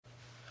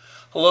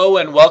Hello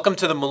and welcome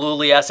to the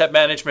Mullooly Asset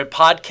Management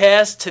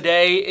Podcast.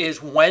 Today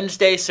is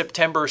Wednesday,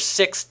 September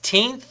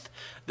 16th.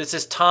 This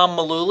is Tom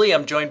Mullooly.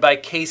 I'm joined by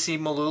Casey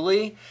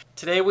Mullooly.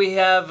 Today we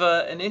have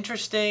an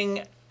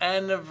interesting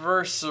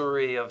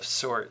anniversary of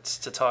sorts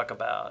to talk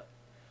about.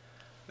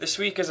 This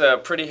week is a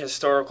pretty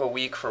historical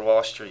week for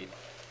Wall Street.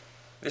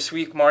 This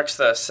week marks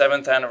the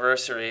 7th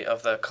anniversary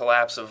of the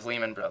collapse of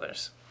Lehman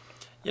Brothers.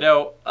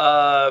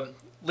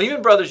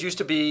 Lehman Brothers used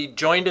to be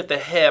joined at the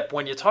hip.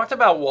 When you talked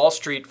about Wall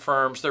Street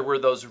firms, there were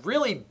those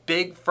really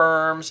big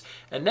firms,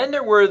 and then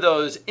there were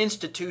those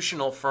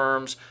institutional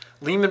firms,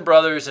 Lehman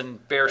Brothers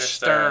and Bear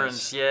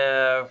Stearns.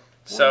 Yeah.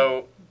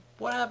 So,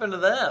 what happened to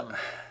them?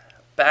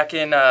 Back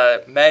in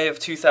May of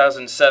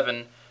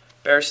 2007,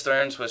 Bear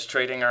Stearns was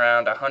trading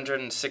around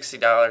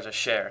 $160 a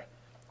share.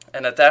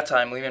 And at that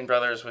time, Lehman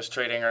Brothers was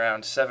trading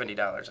around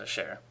 $70 a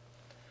share.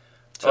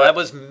 So that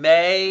was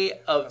May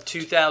of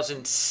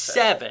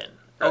 2007.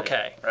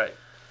 Okay. Right.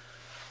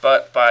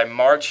 But by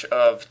March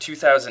of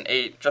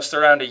 2008, just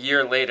around a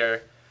year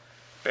later,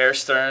 Bear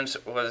Stearns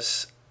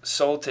was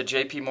sold to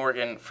JP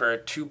Morgan for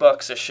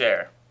 $2 a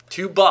share.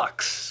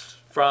 $2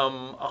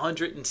 from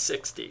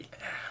 160.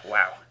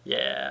 Wow.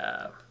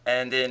 Yeah.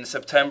 And in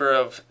September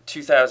of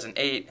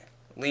 2008,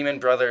 Lehman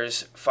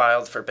Brothers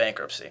filed for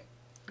bankruptcy.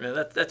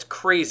 That's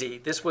crazy.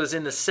 This was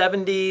in the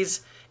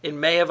 70s,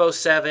 in May of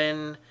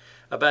 2007.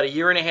 About a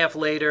year and a half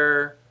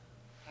later,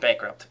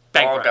 Bankrupt.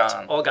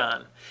 All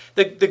gone.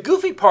 The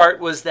goofy part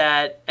was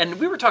that, and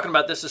we were talking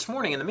about this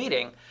morning in the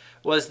meeting,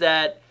 was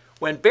that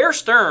when Bear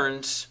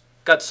Stearns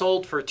got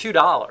sold for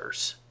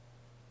 $2,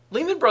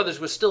 Lehman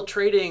Brothers was still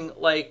trading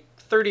like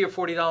 $30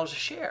 or $40 a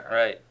share.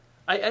 Right.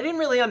 I didn't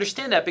really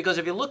understand that because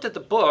if you looked at the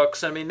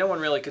books, I mean, no one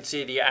really could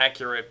see the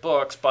accurate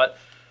books, but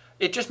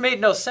it just made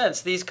no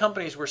sense. These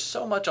companies were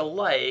so much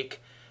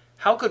alike.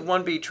 How could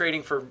one be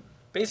trading for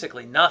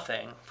basically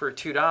nothing for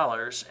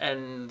 $2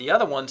 and the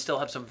other one still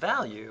have some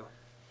value?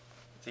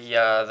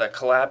 The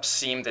collapse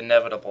seemed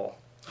inevitable.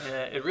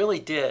 Yeah, it really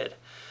did.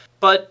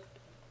 But,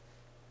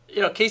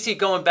 Casey,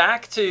 going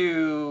back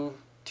to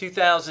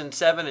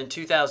 2007 and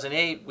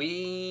 2008,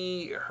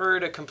 we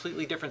heard a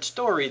completely different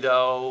story,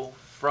 though,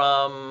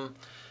 from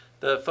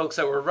the folks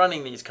that were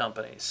running these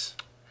companies.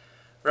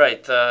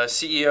 Right. The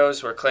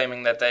CEOs were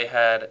claiming that they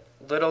had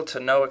little to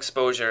no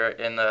exposure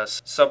in the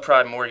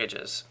subprime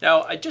mortgages.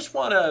 Now, I just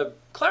want to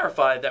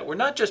clarify that we're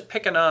not just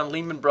picking on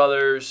Lehman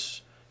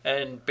Brothers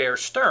and Bear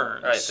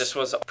Stearns. Right. This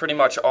was pretty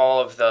much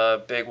all of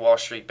the big Wall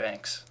Street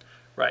banks.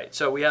 Right.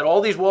 So we had all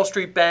these Wall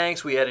Street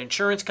banks, we had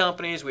insurance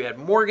companies, we had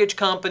mortgage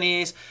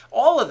companies.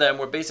 All of them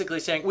were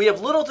basically saying we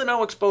have little to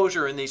no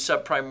exposure in these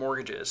subprime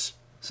mortgages.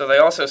 So they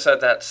also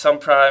said that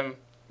subprime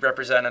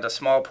represented a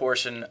small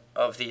portion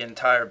of the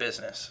entire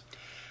business.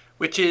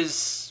 Which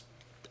is,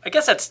 I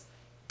guess that's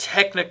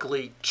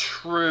technically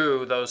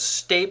true, those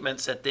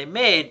statements that they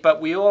made, but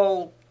we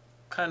all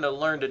kind of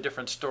learned a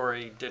different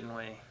story, didn't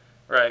we?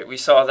 Right. We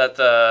saw that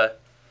the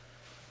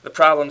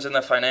problems in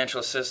the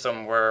financial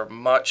system were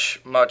much,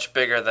 much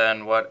bigger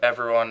than what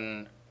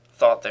everyone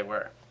thought they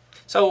were.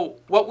 So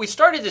what we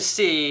started to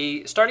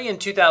see, starting in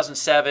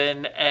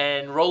 2007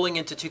 and rolling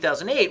into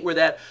 2008, were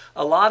that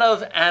a lot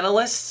of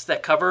analysts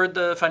that covered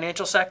the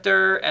financial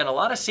sector and a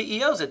lot of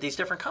CEOs at these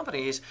different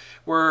companies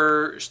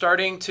were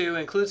starting to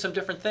include some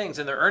different things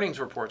in their earnings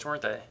reports,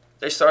 weren't they?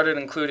 They started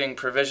including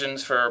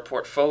provisions for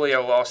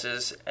portfolio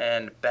losses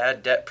and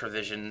bad debt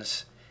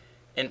provisions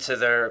into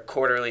their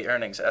quarterly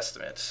earnings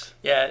estimates.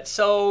 Yeah,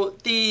 so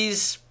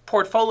these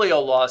portfolio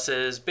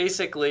losses,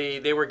 basically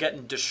they were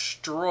getting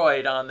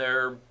destroyed on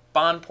their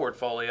bond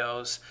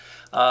portfolios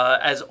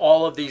as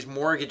all of these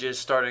mortgages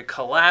started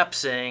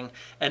collapsing,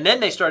 and then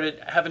they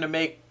started having to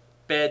make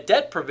bad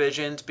debt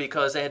provisions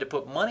because they had to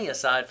put money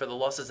aside for the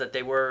losses that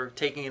they were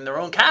taking in their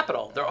own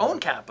capital.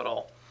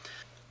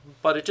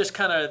 But it just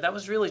that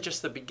was really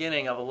just the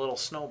beginning of a little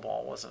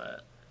snowball, wasn't it?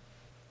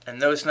 And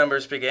those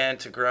numbers began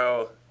to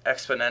grow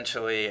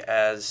exponentially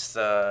as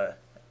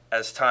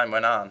time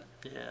went on.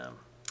 Yeah.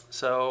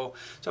 So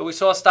we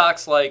saw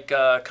stocks like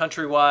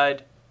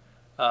Countrywide,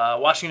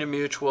 Washington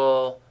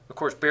Mutual, of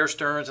course, Bear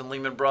Stearns and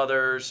Lehman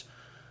Brothers.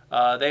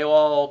 They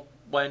all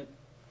went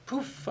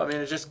poof. I mean,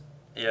 it just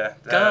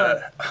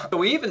gone.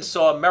 We even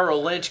saw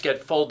Merrill Lynch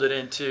get folded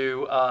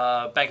into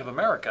Bank of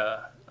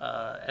America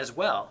as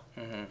well.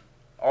 Mm-hmm.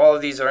 All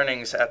of these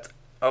earnings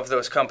of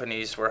those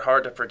companies were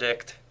hard to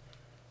predict.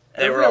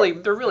 They're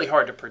really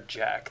hard to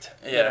project.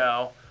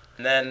 Yeah.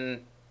 And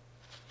then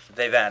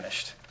they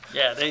vanished.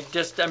 Yeah,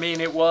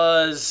 it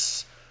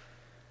was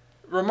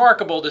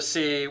remarkable to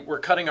see. We're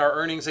cutting our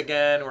earnings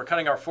again, we're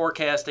cutting our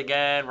forecast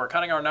again, we're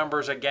cutting our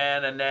numbers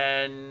again, and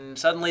then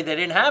suddenly they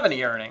didn't have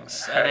any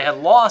earnings, and they had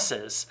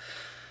losses.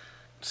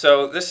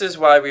 So this is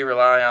why we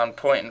rely on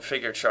point and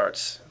figure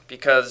charts,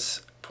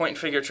 because point and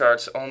figure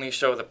charts only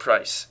show the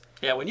price.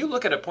 Yeah, when you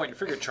look at a point and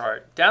figure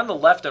chart, down the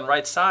left and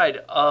right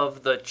side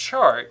of the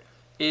chart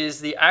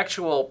is the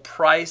actual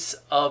price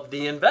of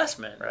the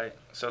investment. Right.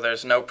 So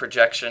there's no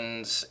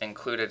projections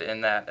included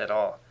in that at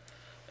all.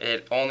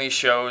 It only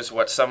shows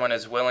what someone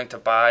is willing to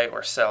buy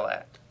or sell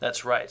at.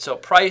 That's right. So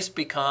price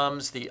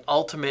becomes the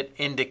ultimate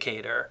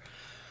indicator.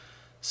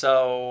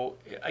 So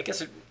I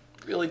guess it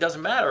really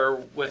doesn't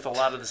matter with a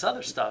lot of this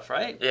other stuff,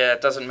 right? Yeah,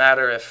 it doesn't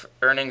matter if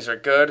earnings are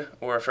good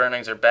or if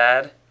earnings are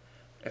bad,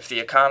 if the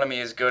economy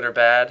is good or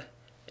bad,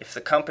 if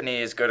the company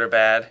is good or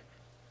bad,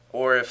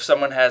 or if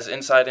someone has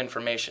inside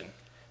information.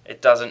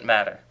 It doesn't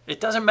matter. It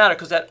doesn't matter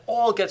because that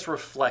all gets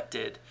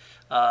reflected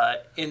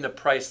in the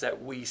price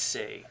that we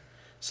see.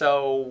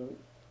 So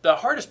the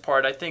hardest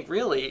part, I think,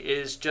 really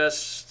is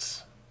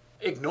just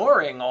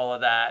ignoring all of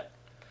that.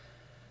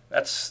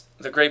 That's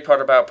the great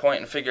part about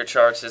point and figure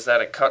charts, is that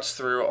it cuts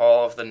through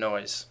all of the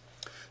noise.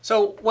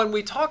 So when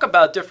we talk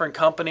about different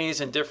companies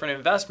and different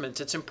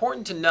investments, it's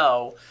important to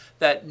know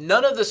that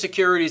none of the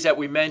securities that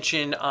we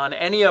mention on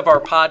any of our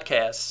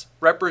podcasts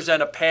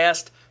represent a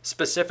past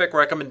specific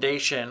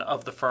recommendation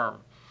of the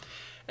firm.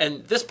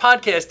 And this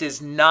podcast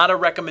is not a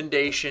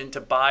recommendation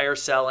to buy or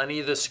sell any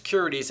of the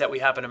securities that we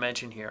happen to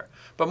mention here.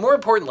 But more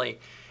importantly,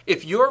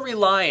 if you're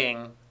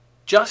relying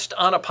just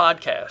on a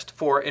podcast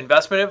for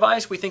investment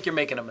advice, we think you're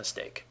making a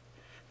mistake.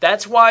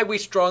 That's why we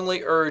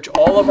strongly urge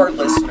all of our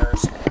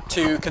listeners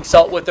to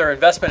consult with their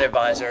investment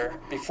advisor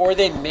before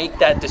they make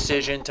that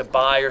decision to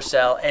buy or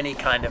sell any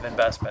kind of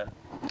investment.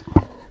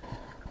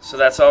 So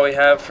that's all we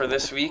have for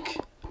this week.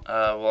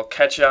 We'll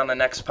catch you on the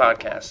next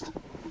podcast.